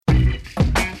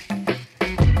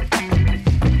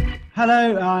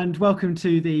Hello and welcome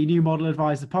to the New Model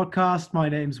Advisor podcast. My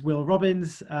name's Will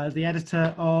Robbins, the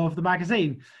editor of the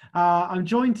magazine. I'm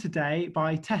joined today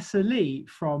by Tessa Lee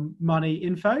from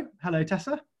Moneyinfo. Hello,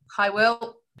 Tessa. Hi,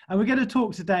 Will. And we're going to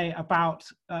talk today about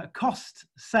cost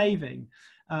saving.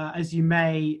 As you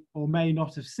may or may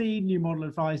not have seen, New Model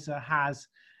Advisor has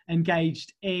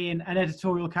engaged in an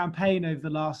editorial campaign over the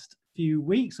last few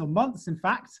weeks or months, in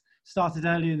fact, started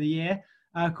earlier in the year,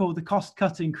 called the Cost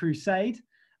Cutting Crusade.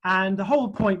 And the whole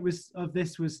point of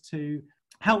this was to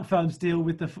help firms deal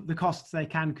with the costs they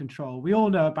can control. We all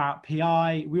know about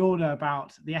PI, we all know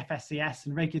about the FSCS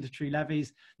and regulatory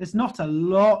levies. There's not a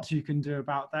lot you can do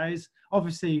about those.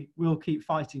 Obviously, we'll keep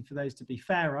fighting for those to be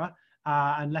fairer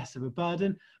and less of a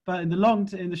burden. But in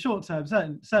the short term,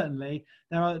 certainly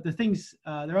there are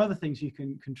other things you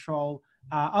can control,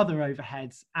 other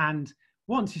overheads. And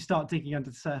once you start digging under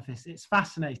the surface, it's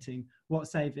fascinating what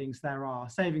savings there are.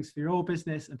 Savings for your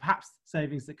business and perhaps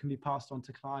savings that can be passed on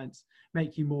to clients,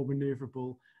 make you more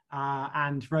maneuverable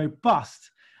and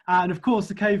robust. And of course,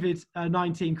 the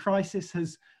COVID-19 crisis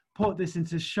has put this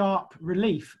into sharp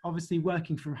relief. Obviously,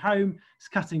 working from home is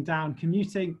cutting down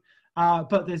commuting,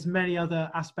 but there's many other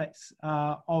aspects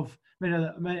many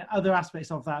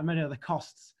other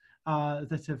costs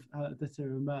that have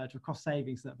emerged, or cost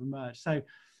savings that have emerged. So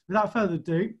without further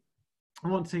ado, I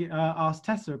want to ask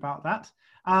Tessa about that.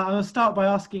 I'll start by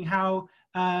asking how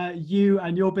you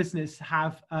and your business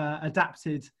have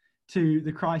adapted to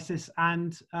the crisis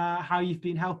and how you've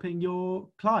been helping your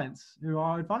clients who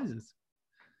are advisors.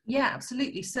 Yeah,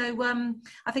 absolutely. So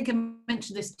I think I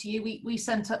mentioned this to you. We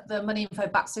sent up the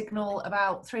Moneyinfo bat signal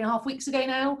about 3.5 weeks ago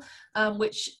now,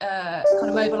 which kind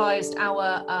of mobilised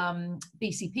our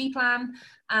BCP plan,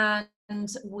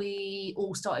 and we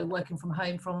all started working from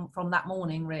home from that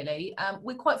morning, really.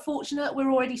 We're quite fortunate.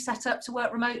 We're already set up to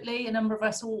work remotely. A number of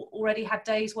us already had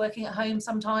days working at home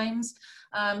sometimes.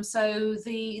 So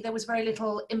there was very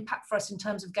little impact for us in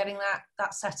terms of getting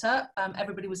that set up.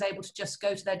 Everybody was able to just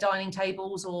go to their dining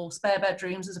tables or spare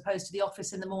bedrooms as opposed to the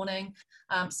office in the morning,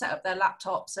 set up their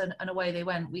laptops and away they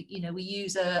went. We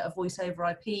use a voice over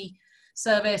IP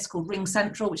service called Ring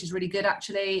Central, which is really good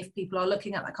actually if people are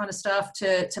looking at that kind of stuff,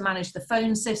 to manage the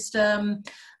phone system.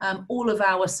 All of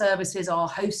our services are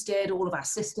hosted, all of our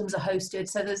systems are hosted,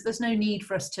 so there's no need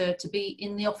for us to be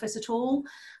in the office at all.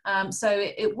 So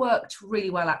it worked really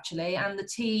well actually, and the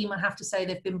team, I have to say,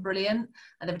 they've been brilliant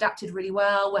and they've adapted really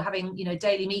well. We're having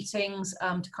daily meetings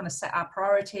to kind of set our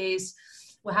priorities.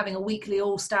 We're having a weekly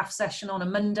all-staff session on a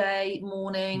Monday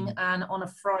morning, and on a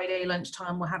Friday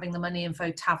lunchtime, we're having the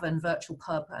Moneyinfo Tavern virtual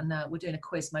pub, and we're doing a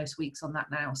quiz most weeks on that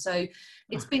now. So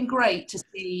it's been great to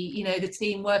see, the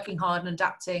team working hard and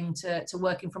adapting to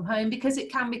working from home, because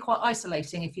it can be quite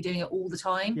isolating if you're doing it all the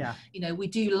time. Yeah. We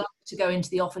do like to go into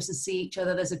the office and see each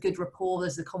other. There's a good rapport,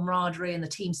 there's the camaraderie and the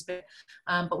team spirit,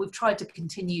 but we've tried to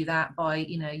continue that by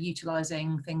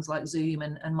utilising things like Zoom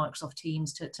and Microsoft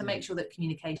Teams to make sure that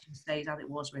communication stays as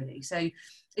it was, really. So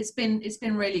it's been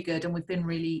really good, and we've been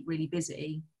really, really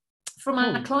busy. From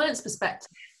our clients' perspective,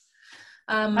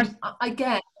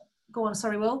 again, go on,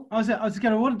 sorry, Will. I was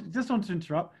going to just want to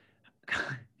interrupt.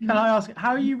 Can I ask, how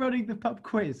are you running the pub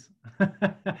quiz?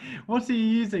 What are you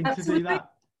using to do that?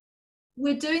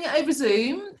 We're doing it over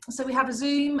Zoom. So we have a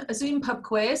Zoom pub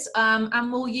quiz,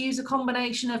 and we'll use a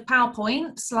combination of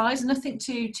PowerPoint slides, nothing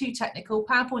too technical,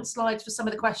 PowerPoint slides for some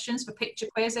of the questions, for picture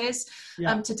quizzes.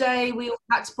 Yeah. Today we all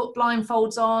had to put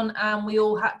blindfolds on, and we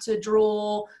all had to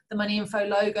draw the Moneyinfo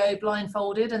logo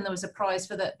blindfolded, and there was a prize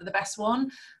for the best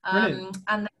one.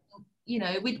 And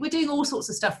we're doing all sorts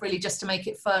of stuff really just to make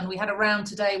it fun. We had a round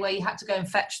today where you had to go and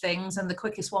fetch things, and the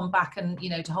quickest one back and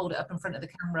to hold it up in front of the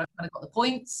camera kind of got the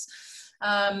points.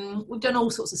 We've done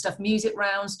all sorts of stuff, music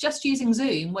rounds, just using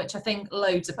Zoom, which I think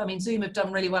Zoom have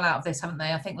done really well out of this, haven't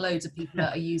they? I think loads of people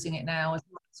are using it now, as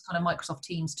well as kind of Microsoft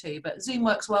Teams too. But Zoom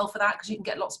works well for that because you can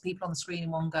get lots of people on the screen in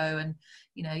one go, and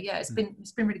it's been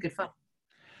really good fun.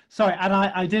 Sorry, and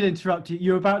I did interrupt you.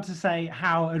 You were about to say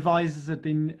how advisors have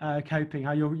been coping,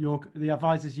 how the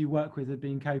advisors you work with have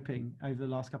been coping over the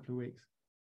last couple of weeks.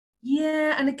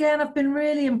 Yeah, and again, I've been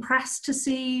really impressed to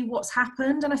see what's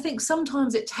happened. And I think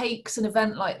sometimes it takes an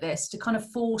event like this to kind of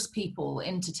force people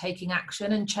into taking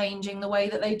action and changing the way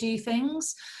that they do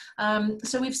things.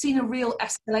 So we've seen a real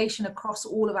escalation across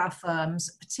all of our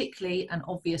firms, particularly and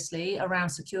obviously around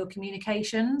secure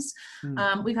communications.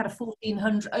 We've had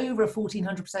over a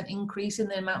 1,400% increase in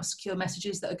the amount of secure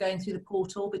messages that are going through the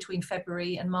portal between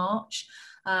February and March.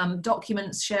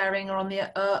 Documents sharing are on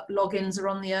the logins are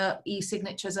on the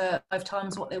e-signatures are 5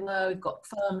 times what they were. We've got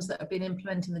firms that have been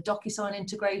implementing the DocuSign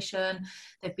integration.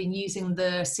 They've been using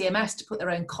the CMS to put their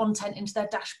own content into their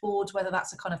dashboards, whether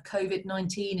that's a kind of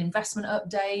COVID-19 investment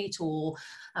update or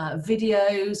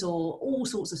videos or all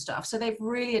sorts of stuff. So they've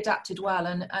really adapted well,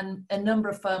 and a number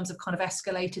of firms have kind of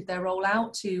escalated their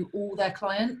rollout to all their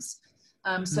clients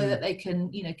so that they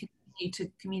can, you know, to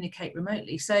communicate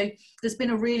remotely. So there's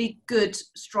been a really good,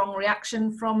 strong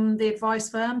reaction from the advice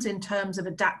firms in terms of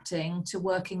adapting to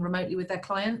working remotely with their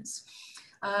clients.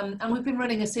 And we've been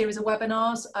running a series of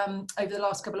webinars over the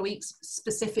last couple of weeks,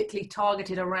 specifically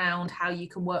targeted around how you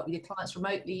can work with your clients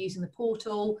remotely using the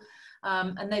portal.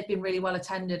 And they've been really well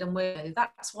attended, and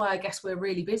that's why I guess we're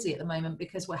really busy at the moment,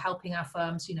 because we're helping our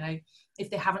firms, you know, if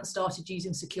they haven't started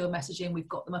using secure messaging, we've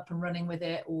got them up and running with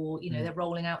it, or, you know, they're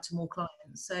rolling out to more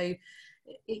clients. So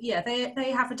yeah,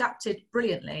 they have adapted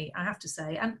brilliantly, I have to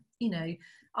say. And, you know,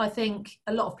 I think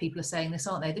a lot of people are saying this,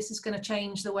 aren't they? This is going to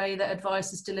change the way that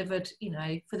advice is delivered, you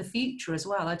know, for the future as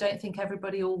well. I don't think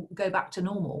everybody will go back to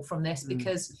normal from this,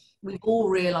 because we've all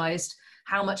realised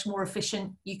how much more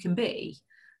efficient you can be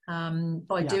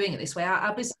by doing it this way.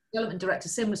 Our business development director,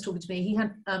 Sim, was talking to me. He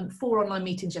had 4 online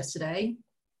meetings yesterday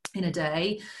in a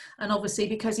day, and obviously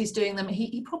because he's doing them,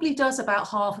 he probably does about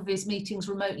half of his meetings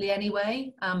remotely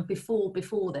anyway. Before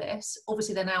this,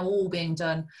 obviously they're now all being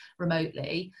done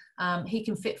remotely. He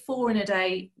can fit 4 in a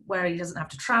day where he doesn't have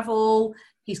to travel.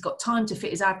 He's got time to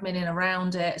fit his admin in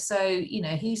around it. So, you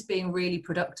know, he's being really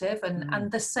productive, and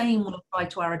the same will apply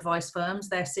to our advice firms.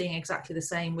 They're seeing exactly the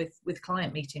same with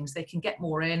client meetings. They can get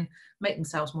more in, make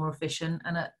themselves more efficient,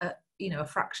 and a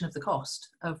fraction of the cost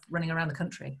of running around the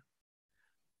country.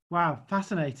 Wow,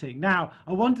 fascinating. Now,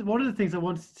 one of the things I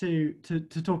wanted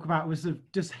to talk about was sort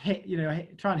of just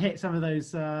try and hit some of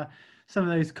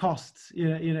those costs,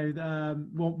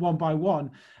 one by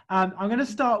one. I'm going to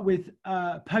start with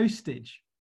postage.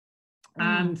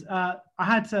 And I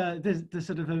had the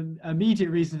sort of immediate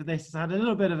reason for this is I had a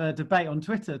little bit of a debate on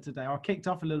Twitter today. I kicked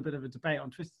off a little bit of a debate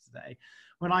on Twitter today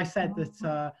when I said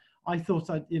that I thought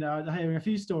I'm hearing a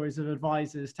few stories of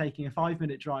advisors taking a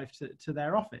 5-minute drive to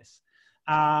their office.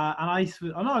 And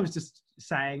I was just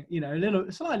saying, you know, a little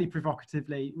slightly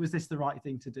provocatively, was this the right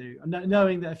thing to do? And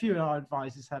knowing that a few of our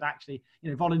advisors had actually,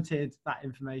 you know, volunteered that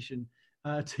information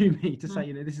to me to say,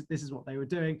 you know, this is what they were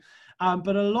doing.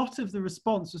 But a lot of the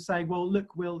response was saying, well, look,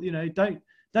 you know, don't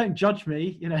judge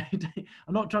me. You know,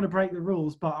 I'm not trying to break the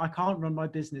rules, but I can't run my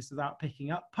business without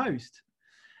picking up post.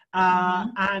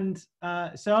 And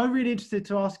so I'm really interested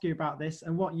to ask you about this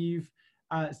and what you've,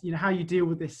 you know, how you deal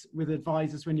with this with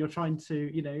advisors when you're trying to,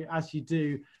 you know, as you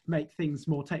do, make things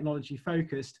more technology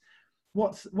focused.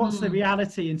 What's the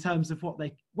reality in terms of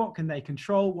what can they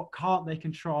control, what can't they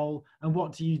control, and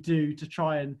what do you do to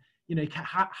try and, you know,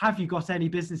 have you got any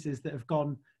businesses that have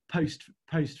gone post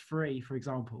free, for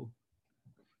example?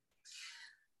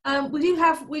 We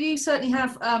do certainly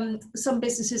have some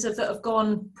businesses that have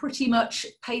gone pretty much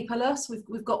paperless.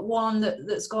 We've got one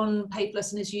that's gone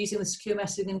paperless and is using the secure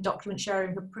messaging and document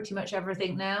sharing for pretty much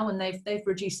everything now, and they've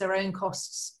reduced their own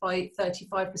costs by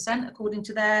 35% according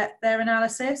to their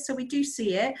analysis. So we do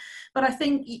see it, but I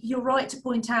think you're right to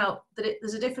point out that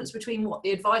there's a difference between what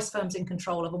the advice firm's in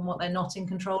control of and what they're not in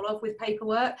control of with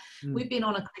paperwork. We've been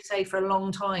on a crusade for a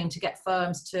long time to get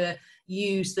firms to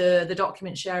use the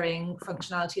document sharing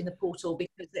functionality in the portal,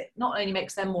 because it not only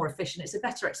makes them more efficient, it's a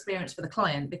better experience for the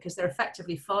client, because they're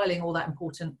effectively filing all that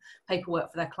important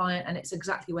paperwork for their client, and it's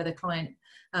exactly where the client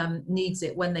needs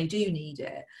it when they do need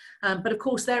it. But of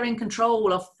course, they're in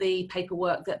control of the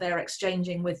paperwork that they're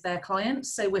exchanging with their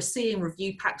clients. So we're seeing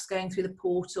review packs going through the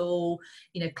portal,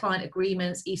 you know, client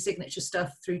agreements, e-signature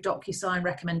stuff through DocuSign,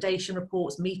 recommendation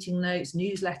reports, meeting notes,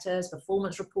 newsletters,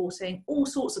 performance reporting, all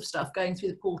sorts of stuff going through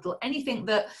the portal. Anything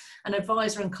that an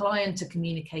advisor and client are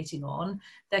communicating on,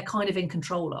 they're kind of in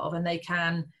control of, and they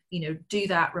can, you know, do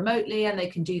that remotely, and they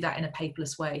can do that in a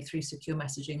paperless way through secure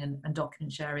messaging and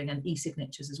document sharing and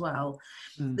e-signatures as well.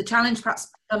 The challenge perhaps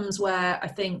comes where I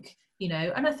think, you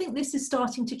know, and I think this is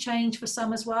starting to change for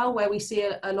some as well, where we see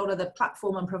a lot of the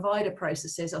platform and provider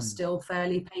processes are still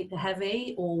fairly paper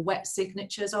heavy, or wet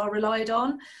signatures are relied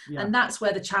on. And that's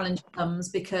where the challenge comes,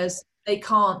 because they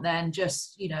can't then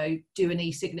just, you know, do an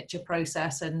e-signature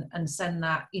process and send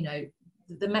that, you know,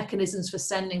 the mechanisms for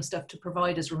sending stuff to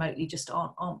providers remotely just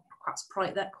aren't perhaps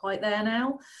quite there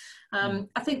now.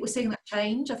 I think we're seeing that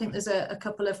change. I think there's a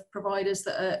couple of providers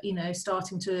that are, you know,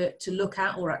 starting to look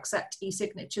at or accept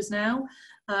e-signatures now.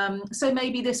 So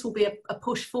maybe this will be a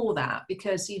push for that,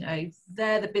 because, you know,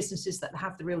 they're the businesses that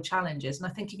have the real challenges. And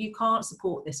I think if you can't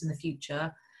support this in the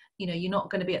future, you know, you're not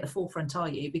going to be at the forefront, are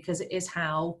you? Because it is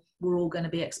how we're all going to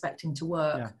be expecting to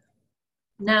work. Yeah.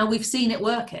 Now we've seen it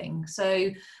working.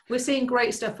 So we're seeing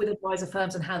great stuff with advisor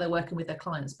firms and how they're working with their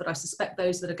clients. But I suspect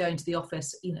those that are going to the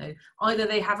office, you know, either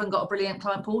they haven't got a brilliant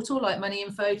client portal like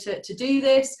Moneyinfo to do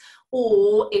this,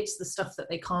 or it's the stuff that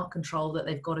they can't control that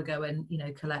they've got to go and, you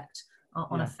know, collect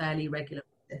on a fairly regular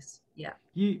basis. Yeah.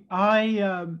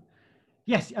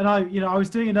 Yes, and I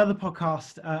was doing another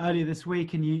podcast earlier this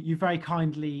week, and you very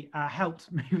kindly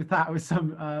helped me with that, with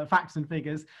some facts and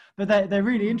figures. But they're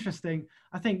really interesting.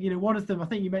 I think, you know, one of them, I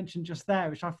think you mentioned just there,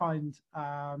 which I find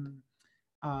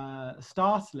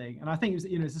startling. And I think it was,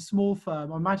 you know, it's a small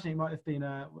firm. I'm imagining it might have been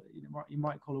you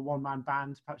might call a one-man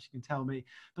band. Perhaps you can tell me.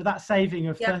 But that saving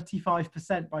of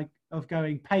 35% of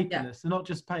going paperless, and not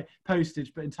just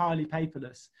postage, but entirely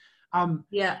paperless.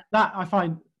 That I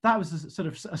find. That was sort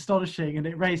of astonishing, and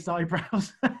it raised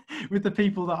eyebrows with the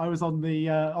people that I was on the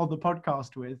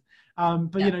podcast with.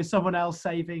 But you know, someone else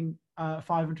saving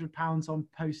 £500 on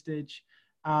postage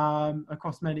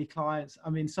across many clients.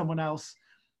 I mean, someone else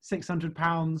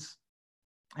 £600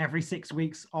 every 6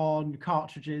 weeks on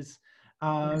cartridges.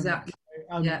 Exactly.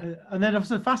 And then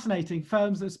also fascinating,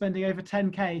 firms that are spending over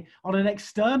 10k on an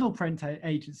external print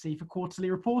agency for quarterly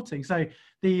reporting. So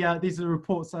these are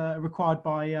reports required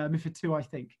by MiFID II, I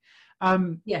think.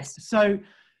 Yes. So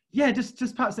yeah,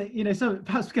 just perhaps, you know, so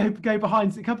perhaps go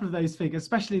behind a couple of those figures,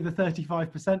 especially the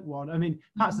 35% one. I mean,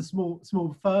 perhaps a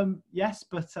small firm, yes,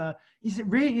 but is it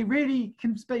really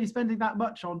can be spending that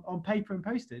much on paper and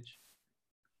postage?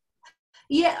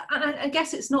 Yeah, and I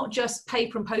guess it's not just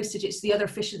paper and postage, it's the other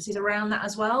efficiencies around that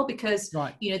as well, because,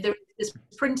 you know, there's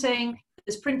printing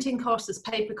costs, there's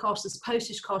paper costs, there's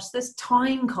postage costs, there's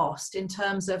time cost in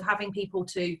terms of having people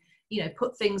to, you know,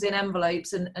 put things in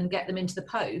envelopes and get them into the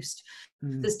post.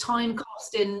 There's time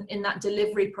cost in that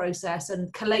delivery process,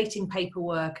 and collating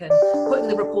paperwork and putting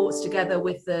the reports together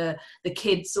with the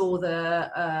kids or the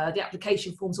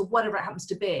application forms or whatever it happens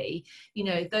to be, you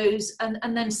know, those,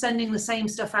 and then sending the same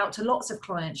stuff out to lots of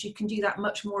clients. You can do that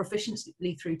much more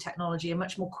efficiently through technology and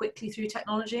much more quickly through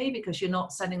technology, because you're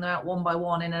not sending them out one by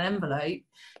one in an envelope.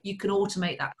 You can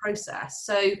automate that process.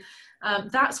 So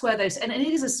that's where those, and it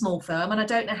is a small firm, and I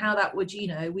don't know how that would, you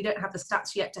know, we don't have the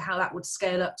stats yet to how that would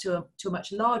scale up to a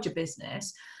much larger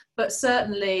business, but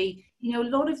certainly, you know,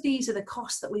 a lot of these are the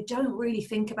costs that we don't really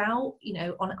think about, you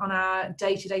know, on our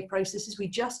day-to-day processes. We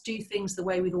just do things the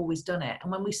way we've always done it. And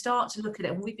when we start to look at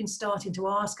it, and we've been starting to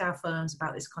ask our firms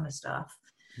about this kind of stuff,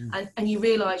 and you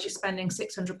realize you're spending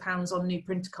 £600 on new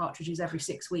printer cartridges every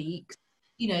 6 weeks,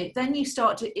 you know, then you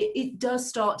start to, it does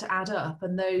start to add up.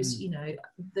 And those, you know,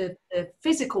 the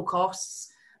physical costs,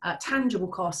 tangible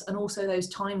costs, and also those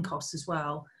time costs as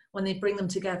well, when they bring them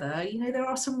together, you know, there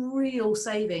are some real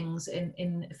savings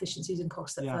in efficiencies and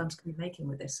costs that firms can be making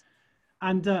with this.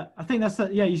 And I think that's,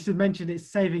 you should mention it's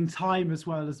saving time as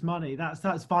well as money.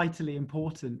 That's vitally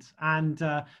important, and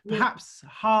perhaps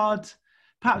harder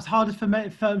for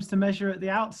firms to measure at the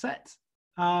outset.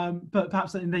 But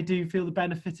perhaps something they do feel the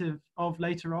benefit of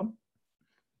later on.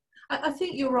 I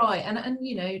think you're right, and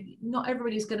you know, not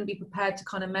everybody's going to be prepared to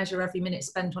kind of measure every minute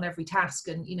spent on every task,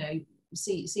 and you know,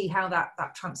 see how that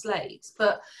translates.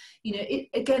 But you know,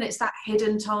 it's that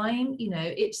hidden time. You know,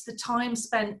 it's the time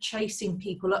spent chasing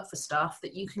people up for stuff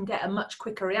that you can get a much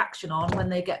quicker reaction on when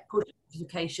they get push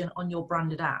notification on your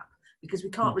branded app, because we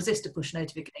can't resist a push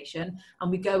notification,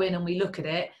 and we go in and we look at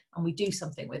it and we do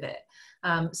something with it.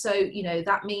 So, you know,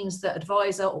 that means that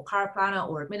advisor or paraplanner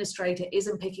or administrator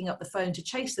isn't picking up the phone to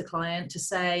chase the client to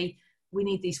say, we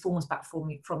need these forms back from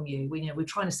you. We're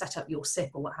trying to set up your SIP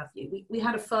or what have you. We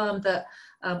had a firm that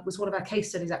was one of our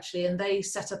case studies actually, and they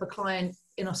set up a client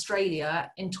in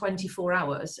Australia in 24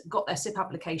 hours, got their SIP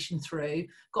application through,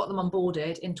 got them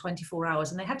onboarded in 24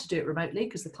 hours, and they had to do it remotely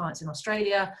because the client's in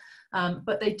Australia.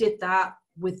 But they did that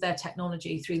with their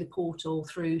technology, through the portal,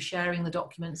 through sharing the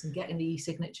documents and getting the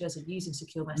e-signatures and using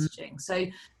secure messaging. So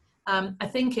I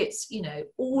think it's, you know,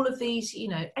 all of these, you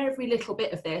know, every little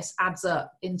bit of this adds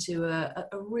up into a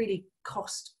really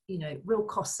real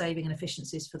cost saving and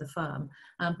efficiencies for the firm.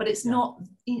 But it's not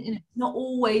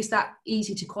always that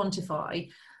easy to quantify.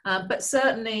 But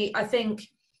certainly I think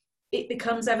it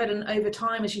becomes evident over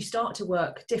time as you start to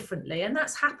work differently. And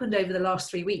that's happened over the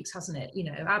last 3 weeks, hasn't it? You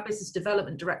know, our business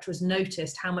development director has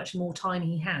noticed how much more time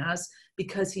he has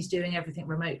because he's doing everything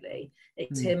remotely.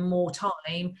 It's him more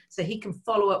time, so he can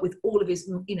follow up with all of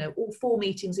his, you know, all 4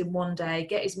 meetings in one day,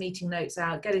 get his meeting notes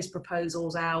out, get his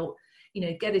proposals out, you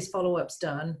know, get his follow-ups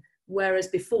done. Whereas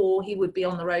before he would be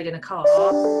on the road in a car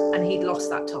and he'd lost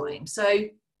that time. So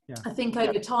I think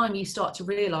over time you start to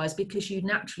realize, because you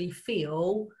naturally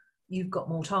feel you've got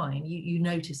more time, you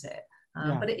notice it.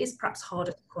 But it is perhaps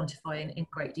harder to quantify in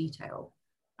great detail.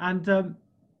 And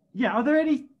are there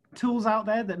any tools out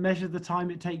there that measure the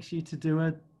time it takes you to do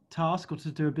a task or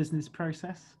to do a business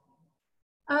process?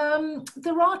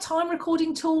 There are time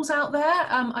recording tools out there.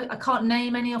 I can't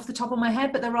name any off the top of my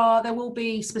head, but there will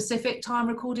be specific time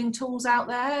recording tools out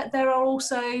there. There are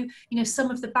also, you know, some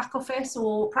of the back office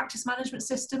or practice management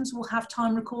systems will have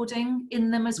time recording in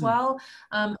them as well.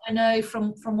 I know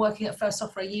from working at First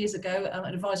Software years ago, an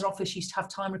advisor office used to have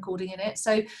time recording in it.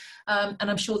 So, and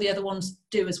I'm sure the other ones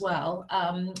do as well.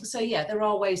 So yeah, there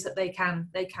are ways that they can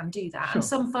do that. Sure. And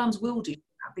some firms will do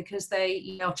because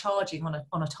they are charging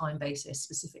on a time basis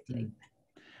specifically.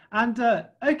 And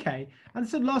okay, and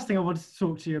so the last thing I wanted to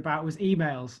talk to you about was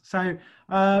emails. So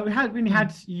when we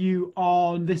had you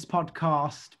on this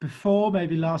podcast before,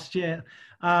 maybe last year,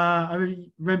 I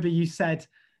remember you said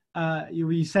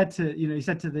you said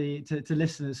to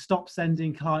listeners, stop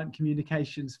sending client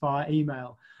communications via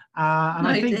email. And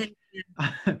I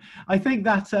think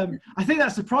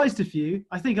that surprised a few.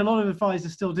 I think a lot of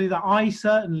advisors still do that. I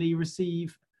certainly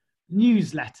receive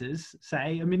newsletters,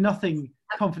 nothing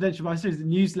confidential, but I suppose the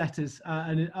newsletters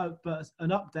and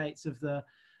updates of the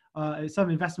some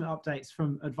investment updates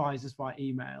from advisors via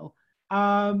email.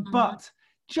 But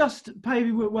just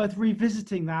maybe worth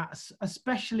revisiting that,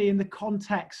 especially in the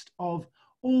context of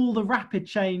all the rapid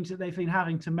change that they've been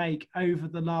having to make over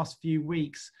the last few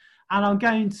weeks. And I'm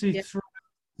going to throw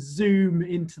Zoom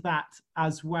into that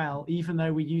as well, even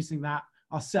though we're using that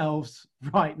ourselves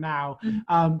right now.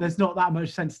 There's not that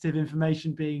much sensitive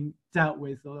information being dealt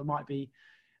with, or it might be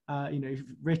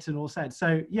written or said.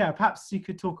 So perhaps you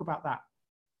could talk about that.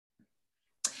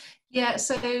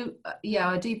 So I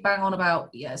do bang on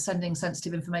about sending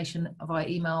sensitive information via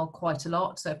email quite a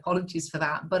lot, so apologies for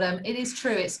that, but it is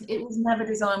true, it was never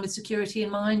designed with security in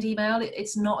mind. Email,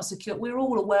 it's not a secure. We're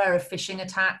all aware of phishing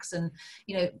attacks and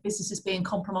businesses being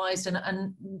compromised,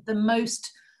 and the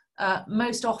most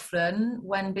often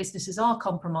when businesses are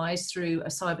compromised through a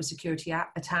cybersecurity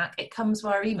attack, it comes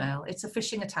via email. It's a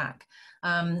phishing attack.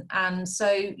 And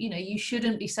so, you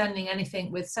shouldn't be sending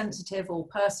anything with sensitive or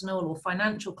personal or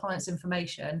financial clients'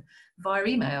 information via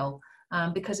email,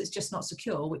 because it's just not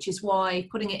secure, which is why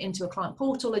putting it into a client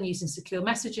portal and using secure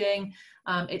messaging,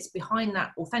 it's behind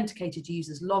that authenticated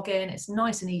user's login. It's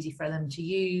nice and easy for them to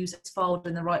use. It's filed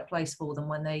in the right place for them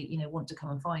when they, want to come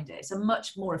and find it. It's a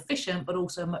much more efficient, but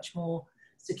also a much more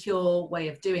secure way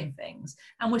of doing things.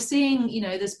 And we're seeing,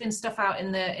 there's been stuff out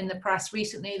in the press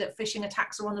recently that phishing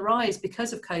attacks are on the rise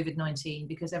because of COVID-19,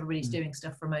 because everybody's doing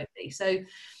stuff remotely. So,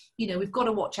 we've got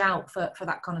to watch out for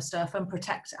that kind of stuff and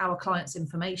protect our clients'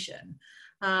 information.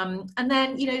 And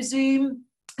then, Zoom,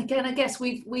 again, I guess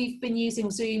we've been using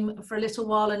Zoom for a little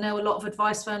while. I know a lot of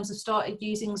advice firms have started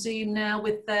using Zoom now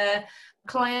with their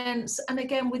clients. And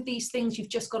again, with these things, you've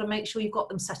just got to make sure you've got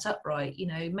them set up right.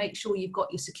 Make sure you've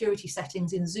got your security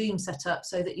settings in Zoom set up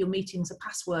so that your meetings are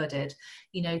passworded.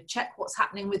 Check what's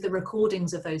happening with the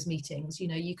recordings of those meetings.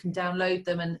 You can download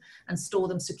them and store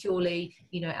them securely,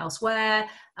 elsewhere.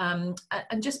 And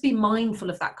just be mindful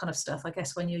of that kind of stuff, I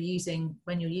guess, when you're using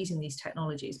these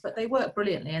technologies. But they work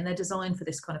brilliantly and they're designed for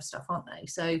this kind of stuff, aren't they?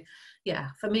 So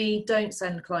for me, don't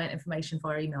send client information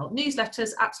via email.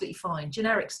 Newsletters, absolutely fine.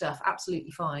 Generic stuff, absolutely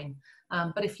fine.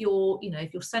 But if you're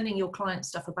sending your client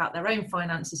stuff about their own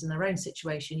finances and their own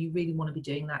situation, you really want to be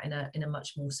doing that in a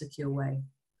much more secure way.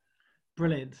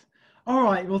 Brilliant. All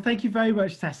right. Well, thank you very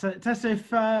much, Tessa. Tessa,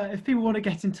 if people want to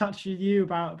get in touch with you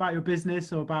about your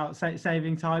business or about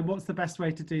saving time, what's the best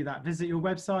way to do that? Visit your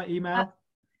website, email?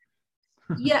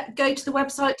 Go to the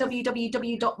website,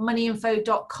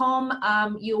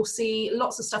 www.moneyinfo.com. You'll see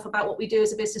lots of stuff about what we do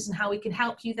as a business and how we can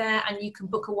help you there. And you can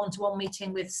book a one-to-one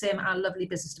meeting with Sim, our lovely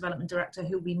business development director,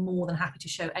 who'll be more than happy to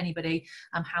show anybody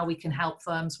how we can help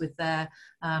firms with their,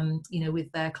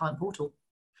 with their client portal.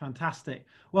 Fantastic.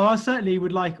 Well, I certainly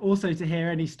would like also to hear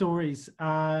any stories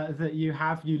that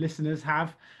you listeners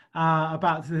have,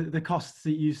 about the costs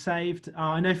that you've saved.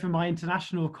 I know from my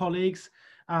international colleagues,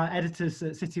 editors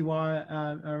at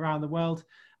CityWire around the world,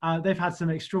 they've had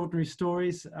some extraordinary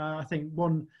stories. I think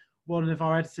one one of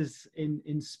our editors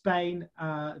in Spain.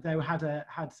 They had an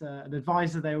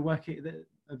advisor. They were working, the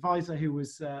advisor who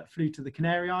flew to the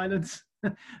Canary Islands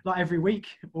like every week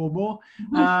or more.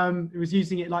 It was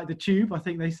using it like the tube, I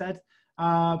think they said.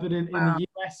 But in the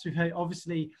US, we've heard,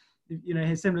 obviously,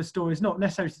 hear similar stories, not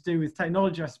necessarily to do with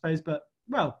technology, I suppose, but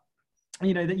well,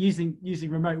 that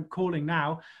using remote calling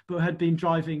now, but had been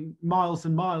driving miles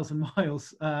and miles and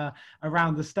miles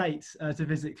around the States to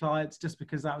visit clients, just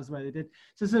because that was where they did.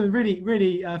 So some really,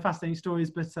 really fascinating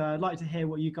stories, but I'd like to hear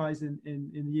what you guys in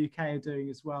the UK are doing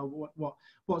as well.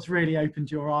 What's really opened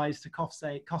your eyes to cost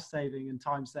saving and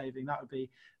time saving. That would be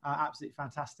absolutely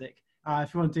fantastic.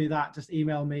 If you want to do that, just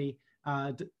email me,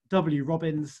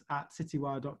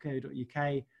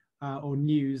 wrobbins@citywire.co.uk or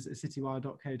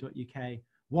news@citywire.co.uk.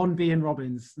 1B and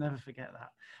Robbins, never forget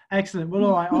that. Excellent. Well,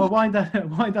 all right, I'll wind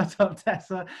that up,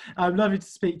 Tessa. Lovely to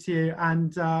speak to you,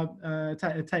 and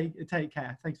take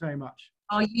care. Thanks very much.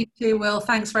 Oh, you too, Will.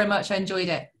 Thanks very much. I enjoyed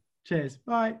it. Cheers.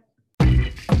 Bye.